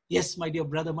 Yes, my dear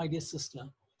brother, my dear sister,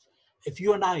 if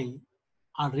you and I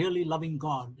are really loving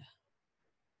God,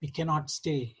 we cannot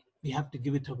stay. We have to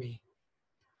give it away.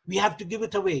 We have to give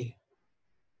it away.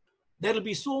 There will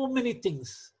be so many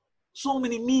things So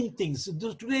many mean things.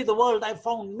 Today, the world, I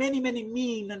found many, many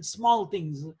mean and small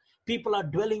things people are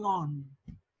dwelling on.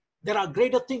 There are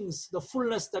greater things, the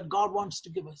fullness that God wants to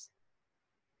give us.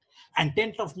 And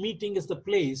tent of meeting is the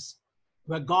place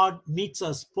where God meets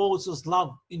us, pours his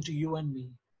love into you and me.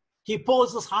 He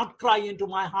pours his heart cry into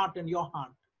my heart and your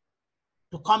heart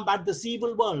to combat this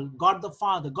evil world. God the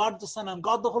Father, God the Son, and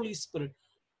God the Holy Spirit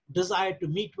desire to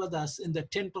meet with us in the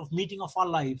tent of meeting of our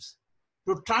lives,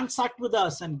 to transact with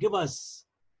us and give us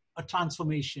a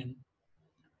transformation.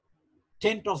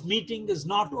 Tent of meeting is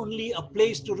not only a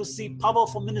place to receive power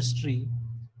for ministry,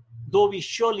 though we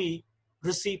surely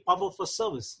receive power for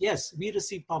service. Yes, we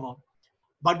receive power,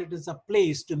 but it is a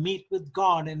place to meet with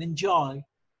God and enjoy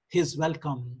his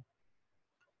welcome,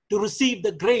 to receive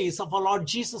the grace of our Lord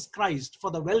Jesus Christ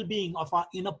for the well-being of our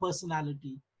inner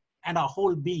personality and our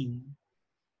whole being,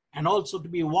 and also to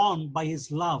be warmed by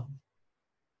his love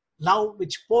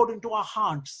which poured into our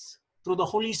hearts through the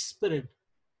Holy Spirit,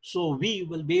 so we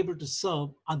will be able to serve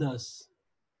others.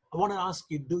 I want to ask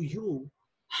you, do you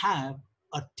have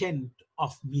a tent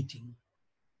of meeting?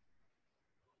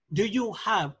 Do you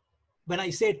have, when I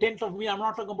say tent of meeting, I'm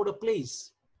not talking about a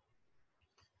place.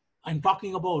 I'm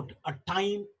talking about a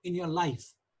time in your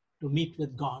life to meet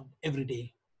with God every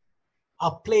day.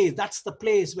 A place, that's the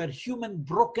place where human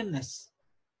brokenness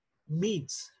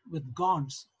meets with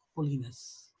God's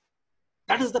holiness.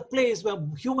 That is the place where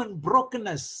human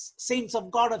brokenness, saints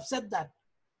of God have said that.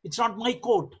 It's not my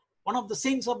quote. One of the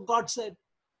saints of God said,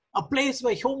 a place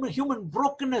where human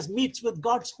brokenness meets with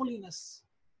God's holiness.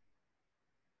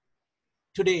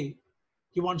 Today,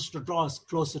 he wants to draw us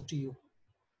closer to you.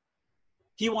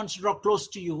 He wants to draw close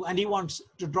to you, and he wants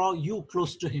to draw you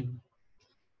close to him.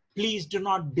 Please do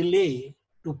not delay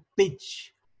to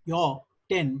pitch your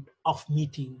tent of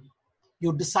meeting.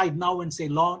 You decide now and say,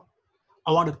 Lord,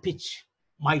 I want to pitch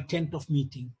my tent of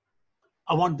meeting.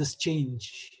 I want this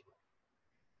change.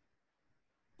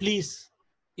 Please,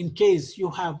 in case you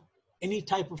have any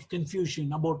type of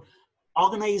confusion about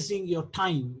organizing your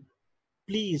time,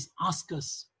 please ask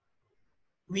us.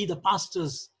 We, the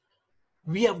pastors,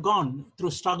 we have gone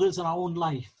through struggles in our own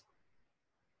life.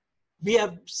 We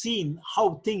have seen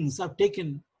how things have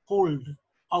taken hold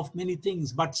of many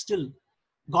things, but still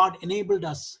God enabled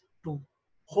us to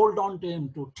hold on to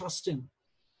him, to trust him.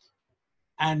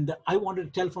 And I wanted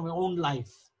to tell from my own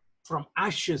life, from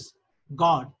ashes,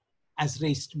 God has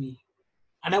raised me.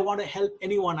 And I want to help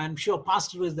anyone. I'm sure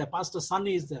Pastor is there, Pastor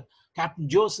Sunny is there, Captain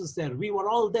Joseph is there. We were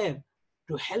all there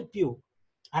to help you.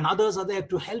 And others are there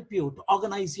to help you to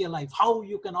organize your life, how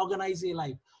you can organize your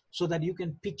life so that you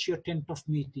can pitch your tent of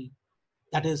meeting.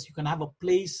 That is, you can have a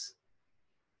place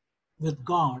with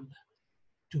God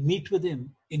to meet with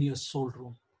him in your soul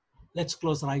room. Let's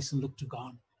close our eyes and look to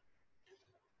God.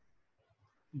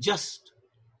 Just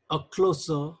a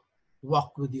closer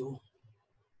walk with you.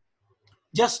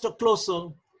 Just a closer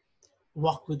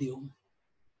walk with you.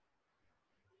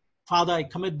 Father, I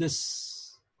commit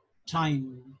this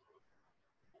time.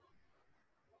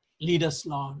 Lead us,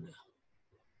 Lord.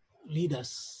 Lead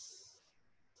us.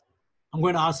 I'm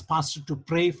going to ask Pastor to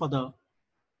pray for the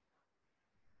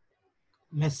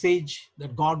message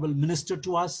that God will minister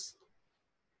to us,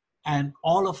 and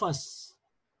all of us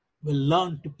will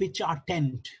learn to pitch our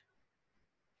tent.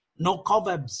 No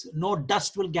cobwebs, no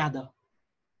dust will gather,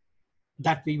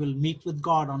 that we will meet with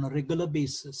God on a regular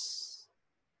basis.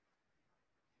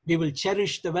 We will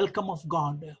cherish the welcome of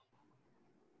God.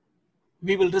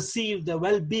 We will receive the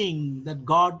well-being that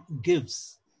God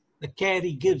gives, the care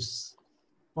he gives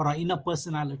for our inner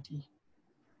personality,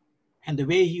 and the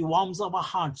way he warms our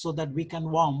heart so that we can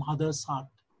warm others' heart.